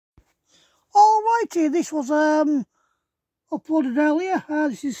righty, this was uploaded earlier.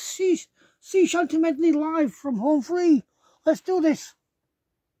 This is sea shanty medley live from Home Free. Let's do this.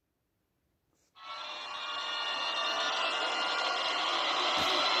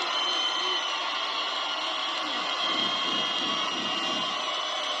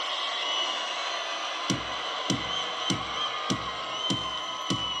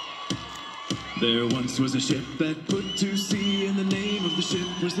 There once was a ship that put to sea, and the name of the ship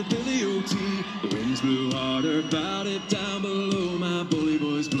was the Billy O.T. The winds blew harder, bowed it down below, my bully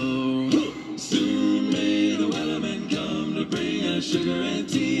boys blow. Soon may the wellermen come to bring us sugar and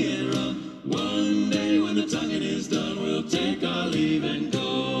tea and rum. One day when the tonguing is done, we'll take our leave and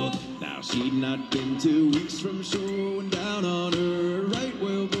go. Now she'd not been 2 weeks from shore when down on her right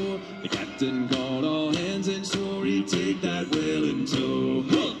whale bore. The captain called all hands and swore he'd take that whale in tow.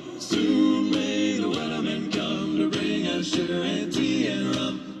 Soon may the wellermen come to bring us sugar and tea and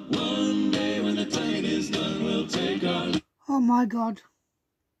rum. One day when the tonguing is done, we'll take our leave. Oh my God.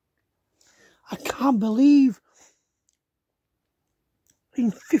 I can't believe in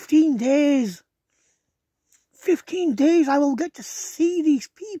 15 days I will get to see these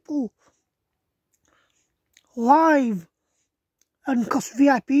people live and cost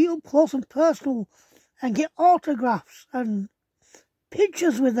VIP up close and personal and get autographs and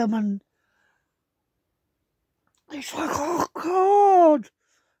pictures with them, and it's like, oh God,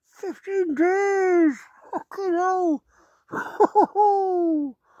 15 days, fucking hell.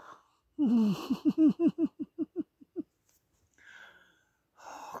 Oh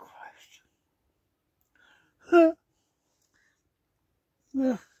Christ.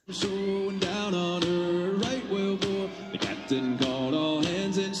 So down on her right whale bore, the captain called all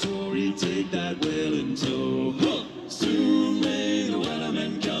hands and swore he'd take that whale in tow. Soon may the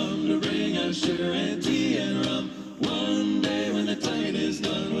wellermen come to bring us sugar and tea and rum. One day when the tonguing is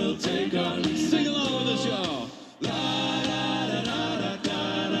done, we'll take our leave. Sing along with us, y'all.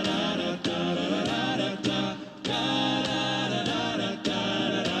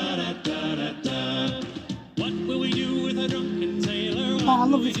 What will we do with a drunken sailor? Oh, I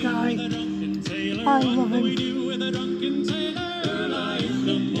love this guy. I love him. What will we do with a drunken sailor? Early in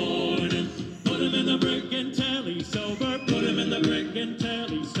the morning, put him in the brig until he's sober. Put him in the brig until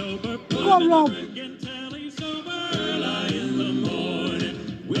he's sober. Put him in the brig until he's sober. Early in the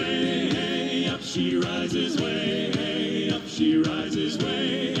morning, way up she rises, way up she rises,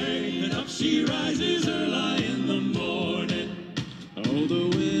 way and up she rises. Early in the morning, Oh, the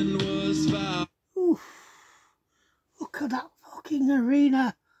wind was foul. Oof. Look at that fucking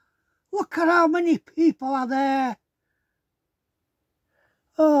arena. Look at how many people are there.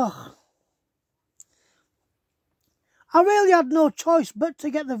 Oh, I really had no choice but to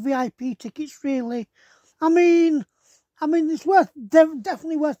get the VIP tickets, really. I mean, it's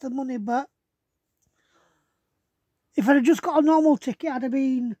definitely worth the money, but if I'd have just got a normal ticket, I'd have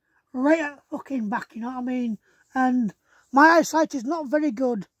been right at fucking back, you know what I mean? And my eyesight is not very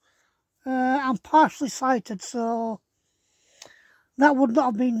good. I'm partially sighted, so that would not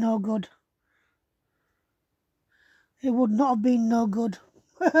have been no good. It would not have been no good.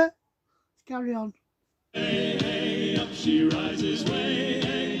 Let's carry on. hey, up she rises, way,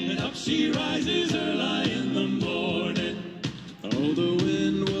 and up she rises early in the morning. Oh, the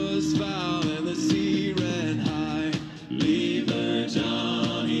wind was foul and the sea ran high. Leave her,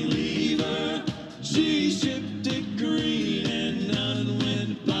 Johnny, leave her. She shipped it green and none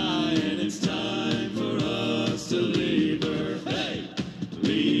went by, and it's time for us to leave her. Hey,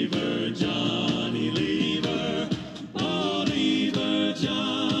 leave her, Johnny, leave her. Oh, leave her,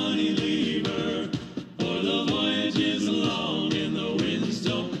 Johnny, leave her. For the voyage is long and the winds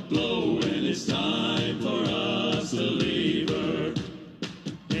don't blow, and it's time for us to leave her.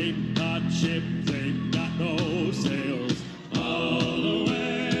 Ain't got ships, ain't got no sails. All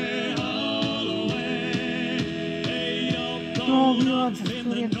away, all away. Hey, Oh, all God, up in the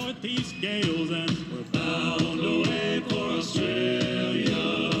brilliant. northeast gales, and we're bound away for Australia.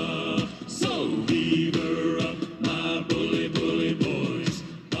 So heave her up, my bully, bully boys.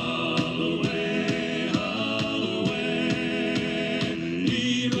 All away, all away.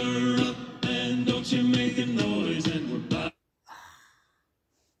 Heave her up, and don't you make a noise, and we're bound.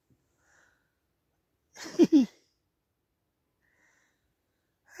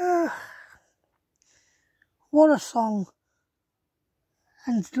 What a song.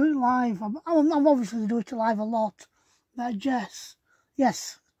 And to do it live, I'm obviously do it live a lot, but Jess,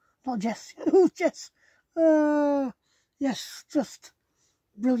 yes, not Jess, who's Jess? Yes, just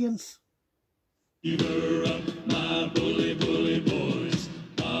brilliance. Heave her up, my bully, bully boys.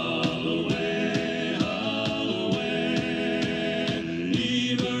 All away, all away.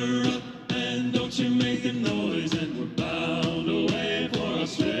 Heave her up, and don't you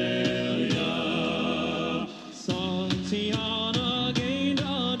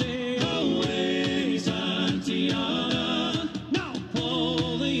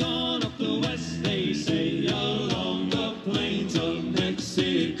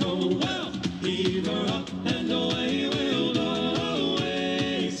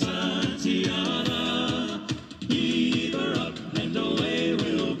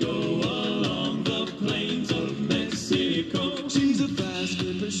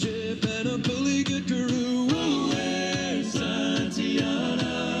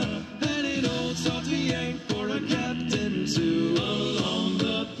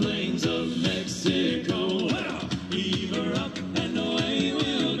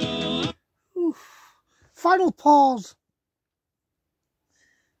final pause.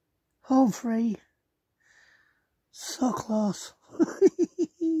 Home free. So close.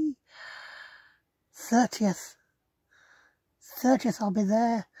 30th. 30th I'll be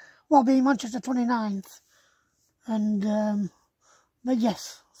there. Well, I'll be in Manchester 29th. And, but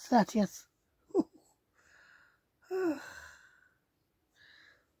yes, 30th.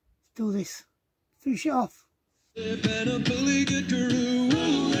 Do this. Finish it off.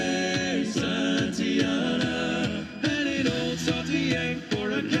 Santiana, and an old salty yank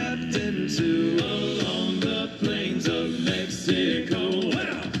for a captain too, along the plains of Mexico.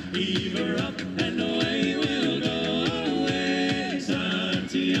 Well, heave her up and away we'll go, away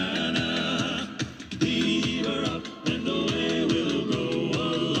Santiana. Heave her up and away we'll go,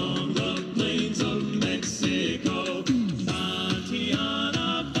 along the plains of Mexico.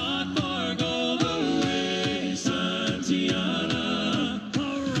 Santiana fought for gold, away Santiana.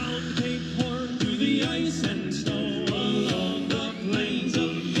 Ice and snow along the plains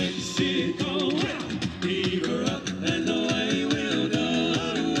of Mexico. Heave her up and away we'll go,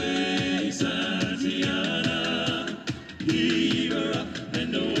 away Santiana. Heave her up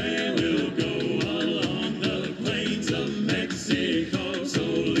and away we'll go, along the plains of Mexico. So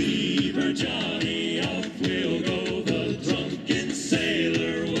leave her, Johnny, off we'll go. The drunken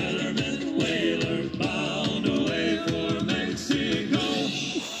sailor, wellerman, whaler, bound away for Mexico.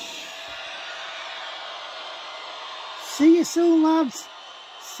 See you soon, lads.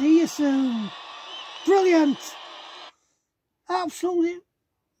 See you soon. Brilliant. Absolutely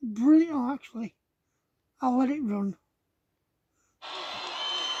brilliant. Oh, actually, I'll let it run.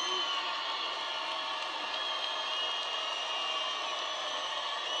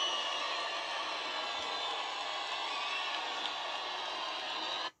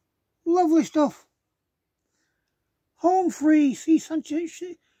 Lovely stuff. Home free. Sea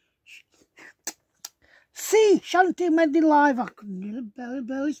Shanty Medley live. I couldn't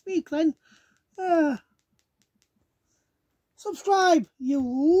barely speak then. Subscribe, you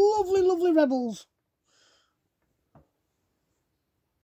lovely, lovely rebels.